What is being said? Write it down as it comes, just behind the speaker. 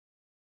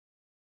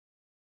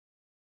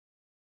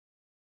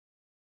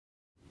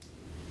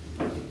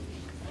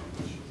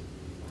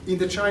in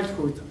the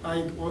childhood,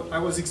 I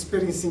was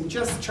experiencing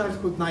just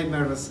childhood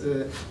nightmares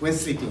when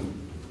sleeping.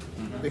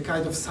 A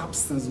kind of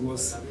substance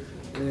was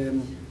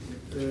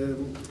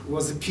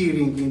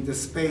appearing in the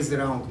space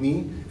around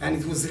me, and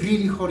it was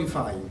really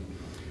horrifying.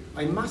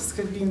 I must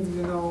have been,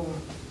 you know,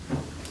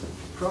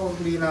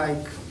 probably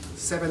like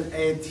 7,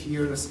 8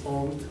 years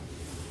old,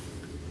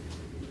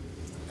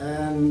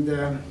 and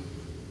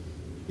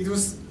it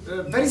was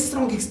a very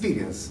strong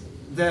experience.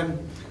 The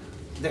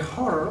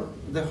horror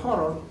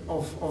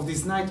of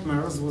these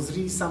nightmares was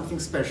really something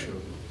special.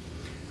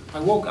 I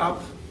woke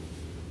up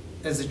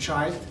as a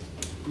child,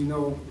 you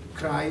know,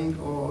 crying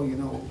or, you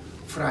know,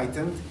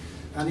 frightened,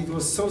 and it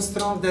was so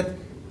strong that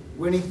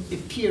when it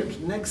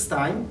appeared next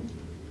time,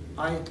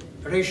 I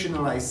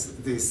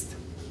rationalized this.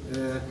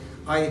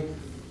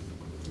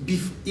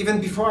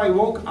 Even before I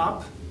woke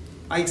up,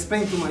 I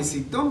explained to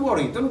myself, don't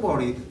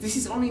worry, this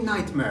is only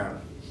nightmare.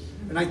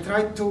 And I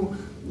tried to,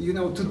 you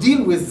know, to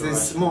deal with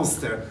this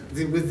monster,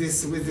 with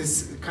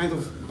this kind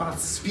of bad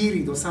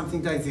spirit or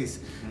something like this.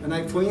 And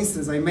I, for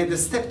instance, I made a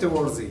step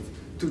towards it,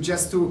 to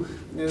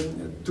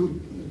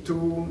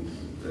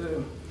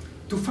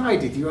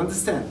fight it. You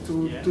understand?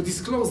 To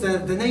disclose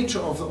the nature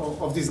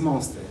of this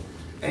monster.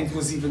 And it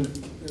was even,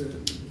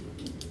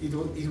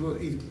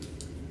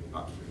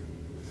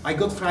 I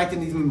got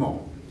frightened even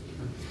more.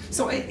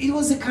 So it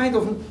was a kind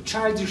of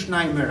childish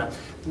nightmare.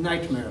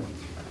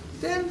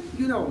 Then,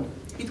 you know,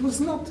 it was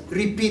not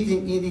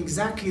repeating in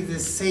exactly the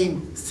same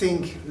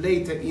thing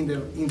later in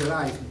the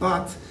life,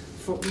 but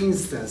for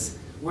instance,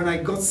 when I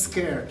got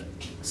scared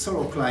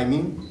solo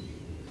climbing,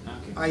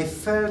 I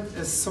felt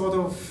a sort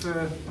of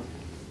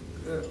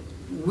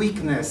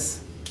weakness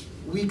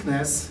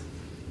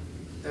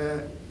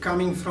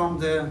coming from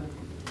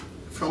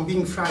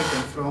being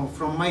frightened,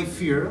 from my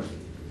fear,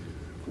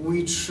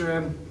 which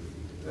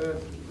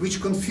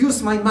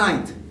confused my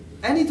mind,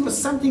 and it was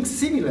something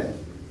similar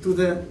to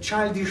the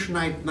childish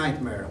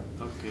nightmare.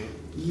 Okay.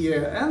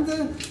 Yeah, and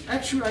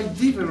actually I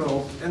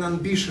developed an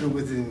ambition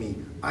within me.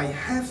 I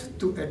have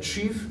to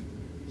achieve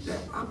the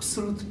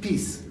absolute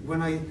peace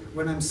when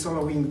I'm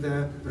soloing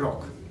the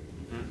rock.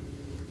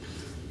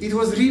 It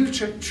was a real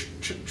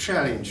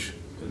challenge.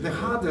 The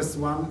hardest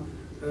one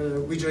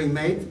which I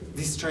made,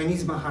 this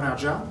Chinese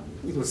Maharaja,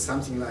 it was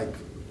something like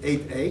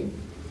 8A.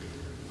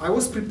 I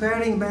was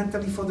preparing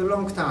mentally for the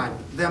long time.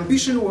 The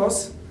ambition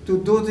was to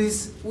do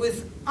this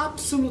with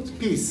absolute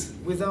peace,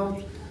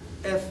 without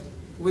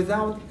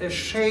a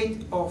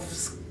shade of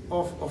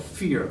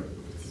fear.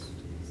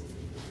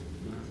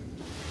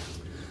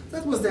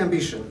 That was the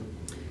ambition.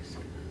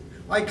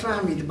 I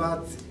climbed it,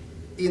 but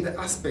in the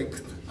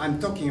aspect I'm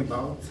talking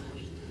about,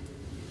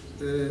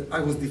 I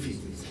was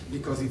defeated,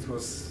 because it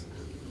was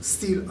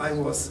still I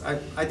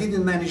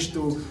didn't manage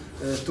to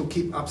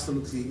keep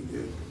absolutely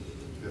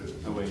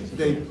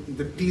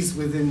the peace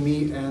within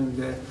me,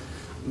 and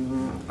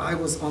I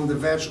was on the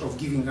verge of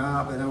giving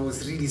up, and I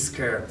was really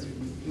scared.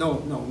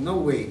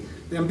 No way.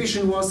 The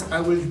ambition was,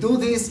 I will do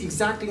this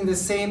exactly in the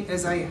same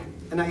as I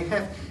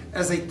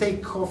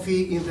take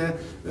coffee in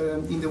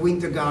the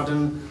winter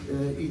garden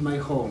in my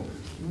home,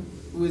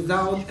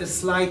 without a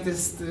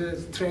slightest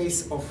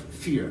trace of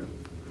fear.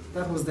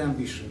 That was the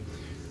ambition,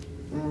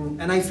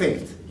 and I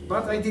failed.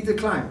 But I did the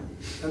climb,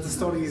 and the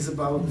story is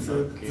about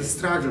the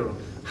struggle,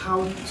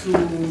 how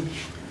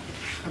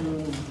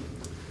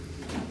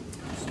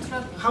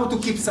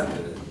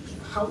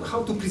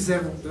to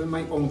preserve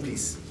my own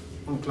peace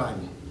on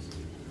climbing.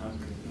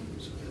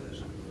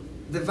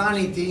 The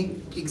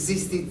vanity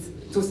existed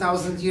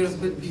 2,000 years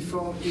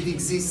before it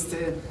exists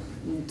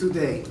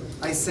today.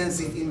 I sense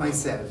it in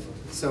myself.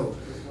 So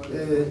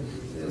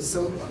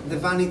the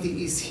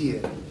vanity is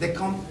here. The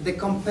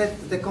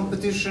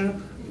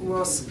competition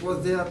was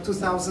there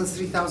 2,000,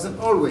 3,000,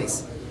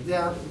 always.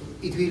 There,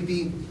 it will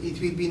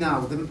be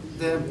now.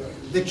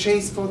 The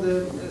chase for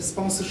the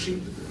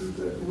sponsorship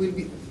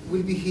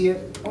will be here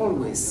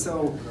always.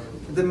 So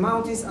the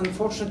mountains,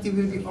 unfortunately,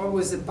 will be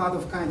always a part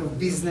of kind of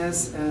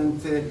business, and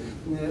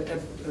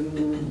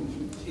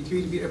it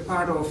will be a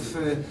part of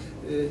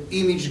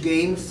image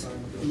games.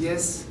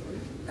 Yes,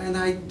 and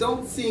I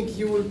don't think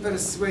you will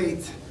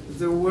persuade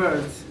the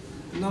world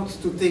not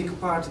to take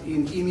part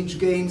in image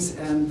games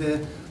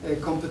and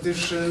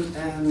competition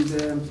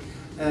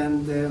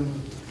and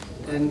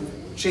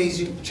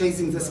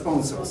chasing the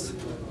sponsors.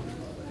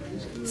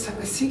 So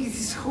I think it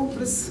is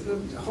hopeless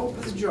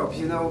job.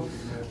 You know,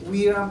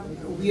 we are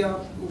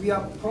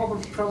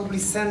probably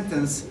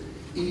sentenced.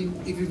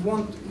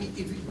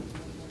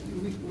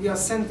 We are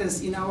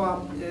sentenced in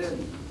our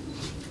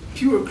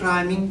pure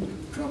climbing,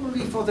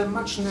 probably for the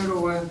much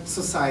narrower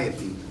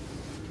society.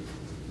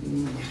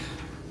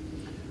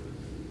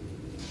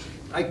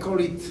 I call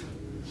it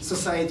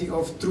society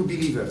of true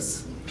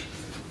believers.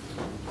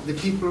 The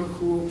people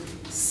who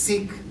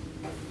seek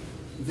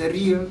the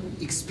real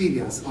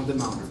experience on the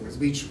mountains,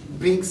 which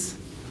brings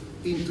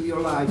into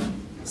your life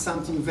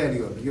something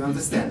valuable. You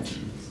understand?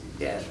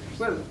 Yeah.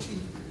 Well,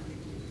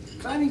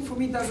 climbing for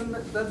me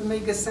doesn't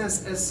make a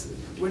sense as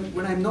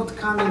when I'm not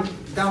coming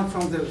down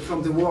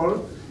from the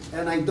wall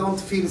and I don't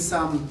feel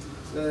some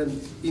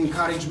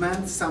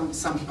encouragement,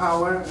 some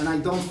power, and I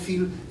don't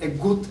feel a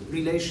good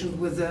relation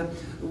with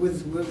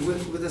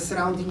the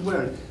surrounding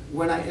world.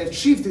 When I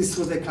achieve this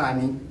through the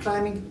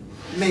climbing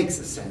makes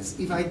a sense.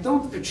 If I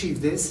don't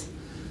achieve this,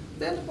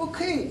 then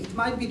okay, it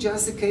might be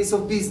just a case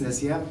of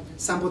business, yeah?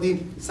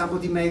 Somebody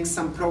makes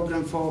some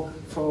program for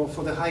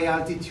the high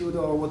altitude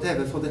or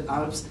whatever, for the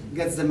Alps,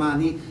 gets the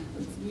money.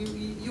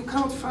 You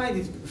can't fight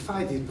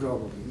it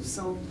probably.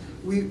 So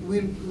we'll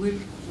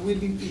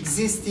be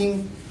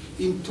existing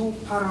in two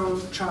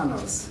parallel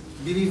channels,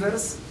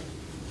 believers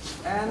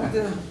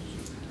and,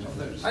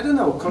 I don't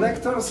know,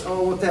 collectors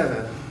or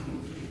whatever.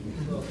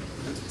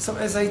 So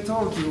as I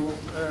told you,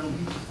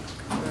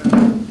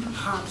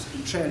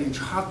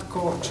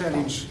 hardcore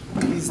challenge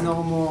is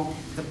no more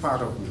the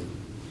part of me.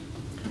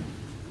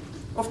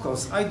 Of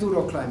course, I do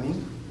rock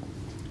climbing.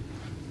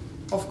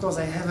 Of course,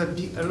 I have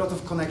a lot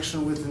of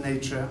connection with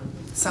nature.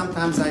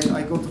 Sometimes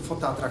I go to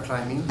Tatra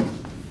climbing.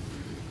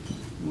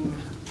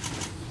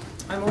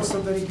 I'm also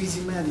a very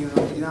busy man, you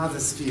know, in other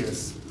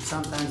spheres.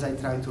 Sometimes I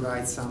try to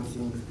write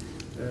something.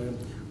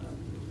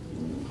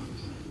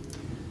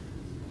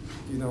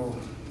 You know,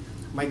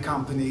 my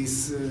company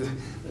is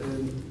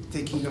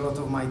taking a lot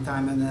of my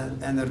time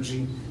and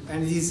energy,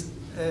 and it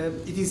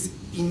is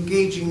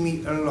engaging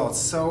me a lot.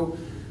 So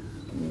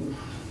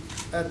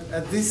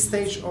at this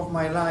stage of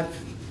my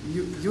life,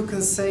 you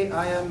can say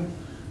I am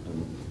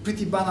a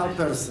pretty banal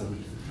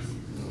person,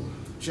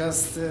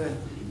 just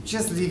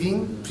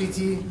living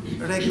pretty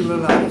regular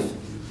life,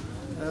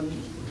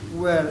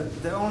 where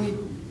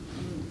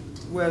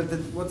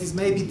what is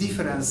maybe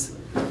difference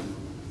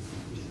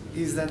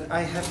is that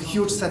I have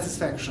huge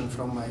satisfaction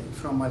from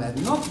my life,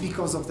 not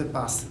because of the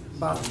past,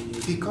 but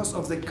because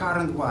of the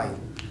current while.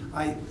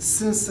 I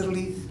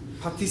sincerely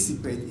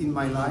participate in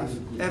my life.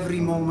 Every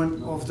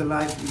moment of the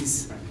life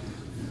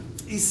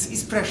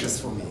is precious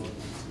for me.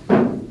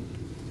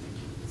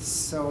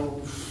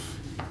 So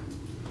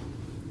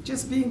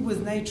just being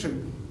with nature,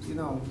 you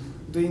know,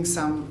 doing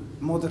some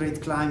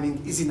moderate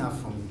climbing is enough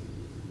for me.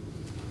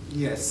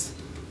 Yes.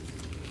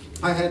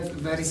 I had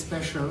very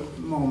special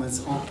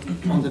moments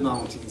on the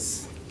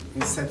mountains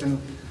in certain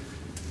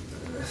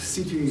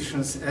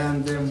situations,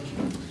 and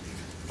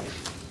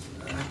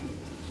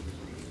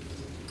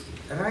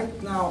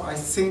right now I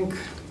think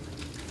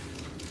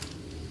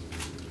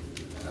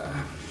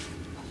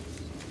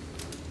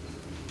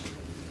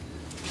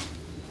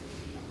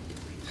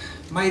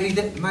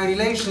my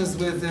relations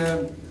with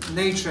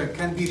nature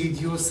can be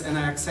reduced, and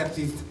I accept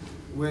it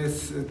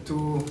with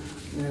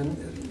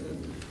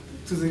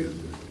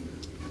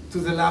to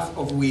the love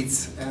of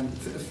weeds and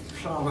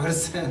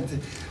flowers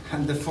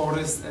and the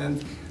forest,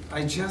 and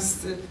I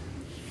just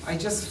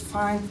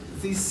find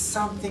this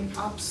something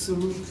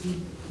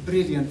absolutely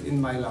brilliant in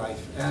my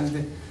life,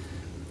 and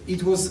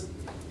it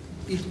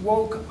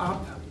woke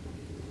up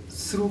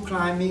through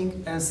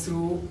climbing and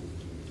through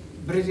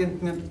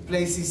brilliant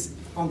places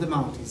on the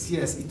mountains.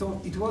 Yes,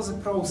 it was a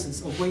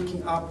process of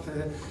waking up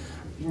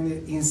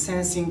in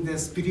sensing the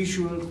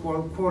spiritual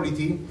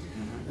quality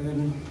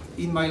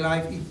in my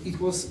life.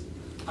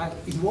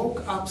 It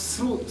woke up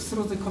through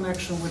the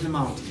connection with the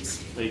mountains.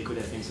 So it could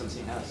have been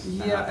something else.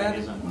 Yeah,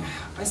 and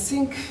I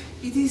think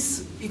it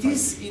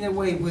is in a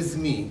way with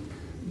me.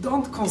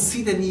 Don't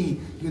consider me,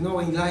 you know,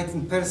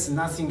 enlightened person,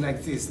 nothing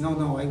like this.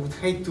 No, I would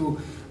hate to.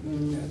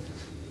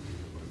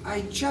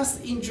 I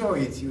just enjoy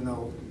it, you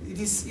know. It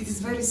is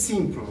very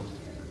simple,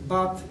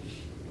 but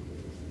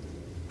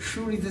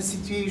surely the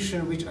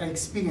situation which I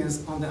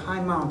experienced on the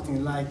high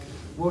mountain, like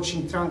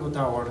watching Trango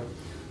Tower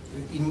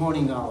in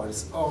morning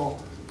hours, or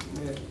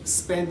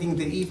spending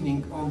the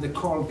evening on the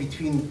col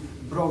between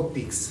broad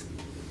peaks,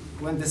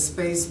 when the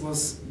space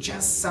was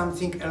just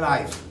something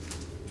alive,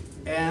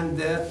 and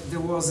there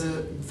was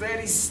a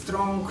very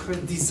strong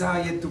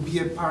desire to be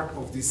a part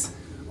of this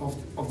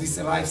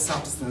alive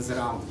substance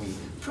around me.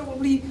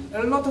 Probably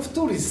a lot of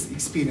tourists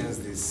experience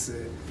this,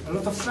 a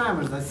lot of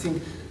climbers. I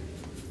think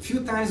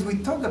few times we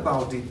talk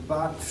about it,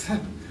 but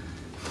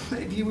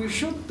maybe we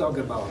should talk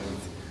about it.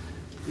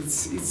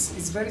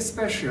 It's very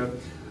special.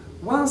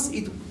 Once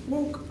it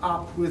woke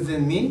up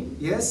within me,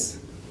 yes,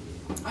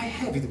 I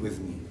have it with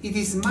me. It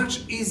is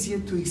much easier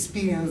to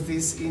experience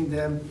this in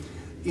the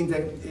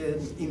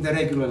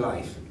regular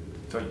life.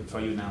 For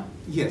you now?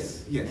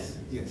 Yes.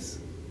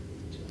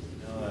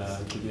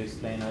 Could you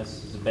explain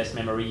us the best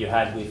memory you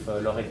had with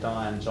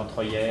Loretan and Jean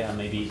Troyer, and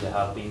maybe the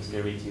harping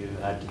spirit you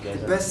had together?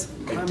 The best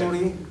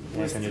memory.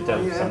 Yeah, can you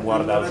tell some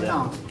word about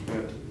them?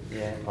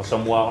 Yeah, or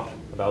some word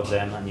about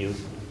them and you?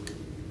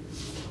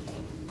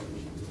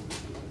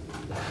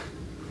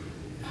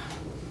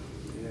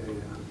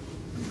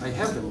 I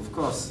have them, of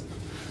course.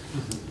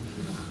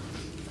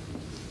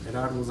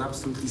 Bérarde was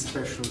absolutely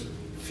special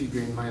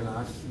figure in my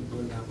life.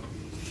 Well,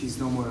 he's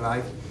no more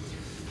alive.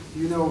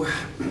 You know,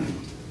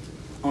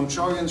 on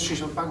Troy and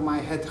Krzysztof, I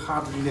had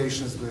hard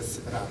relations with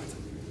Bérarde.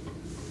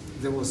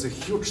 There was a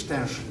huge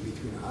tension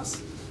between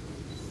us.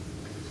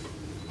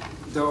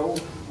 Though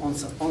on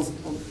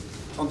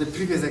the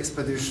previous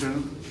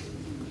expedition,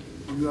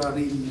 you are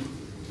really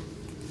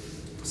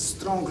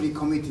strongly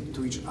committed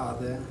to each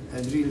other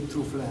and real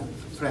true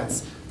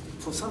friends.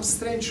 For some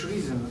strange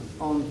reason,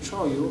 on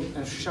Choyu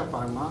and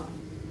Shapalma,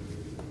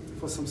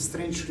 for some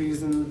strange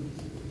reason,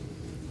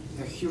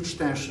 a huge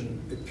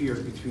tension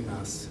appeared between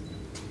us.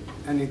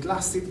 And it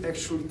lasted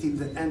actually till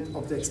the end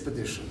of the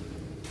expedition.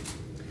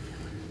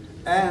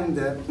 And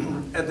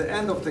at the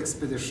end of the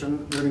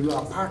expedition, when we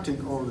are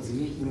parting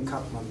already in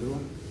Kathmandu,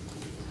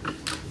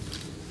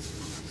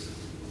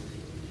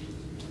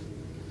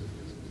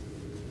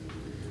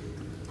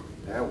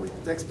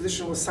 the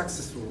expedition was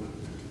successful.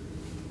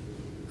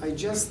 I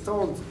just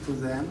told to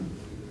them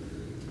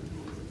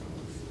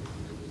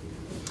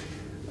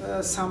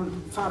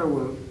some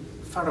farewell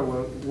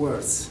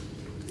words,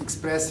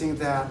 expressing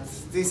that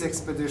this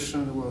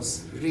expedition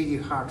was really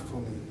hard for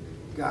me.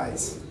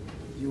 Guys,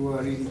 you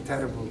were really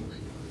terrible.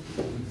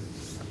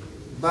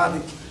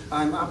 But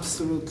I'm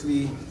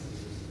absolutely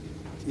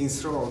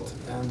enthralled,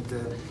 and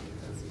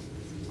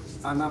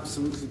I'm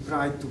absolutely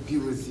proud to be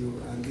with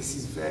you, and this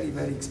is very,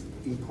 very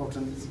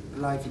important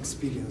life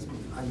experience.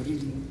 I'm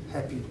really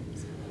happy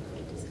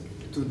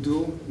to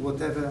do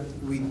whatever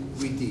we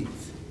did.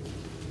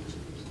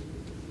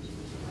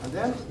 And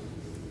then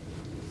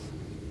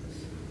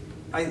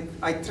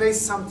I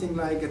traced something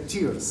like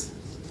tears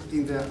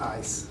in their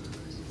eyes.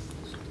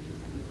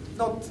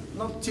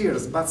 Not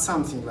tears, but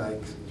something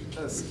like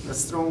a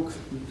strong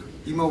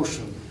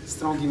emotion,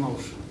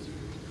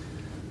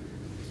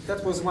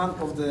 That was one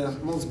of the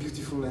most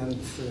beautiful and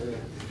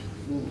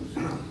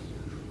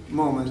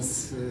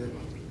moments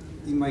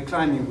in my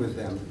climbing with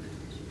them.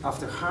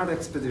 After hard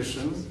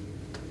expedition,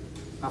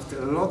 after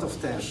a lot of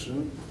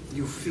tension,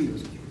 you feel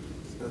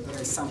that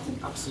there is something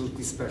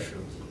absolutely special.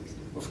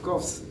 Of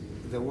course,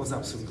 there was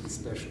absolutely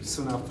special.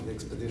 Soon after the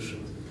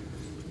expedition,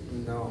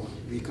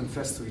 we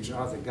confessed to each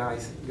other, guy,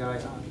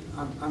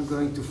 I'm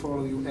going to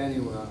follow you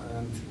anywhere,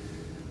 and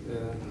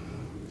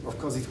of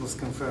course it was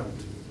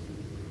confirmed.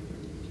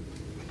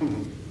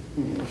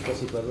 Of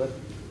course it was what?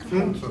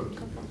 Confirmed.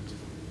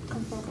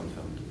 Confirmed.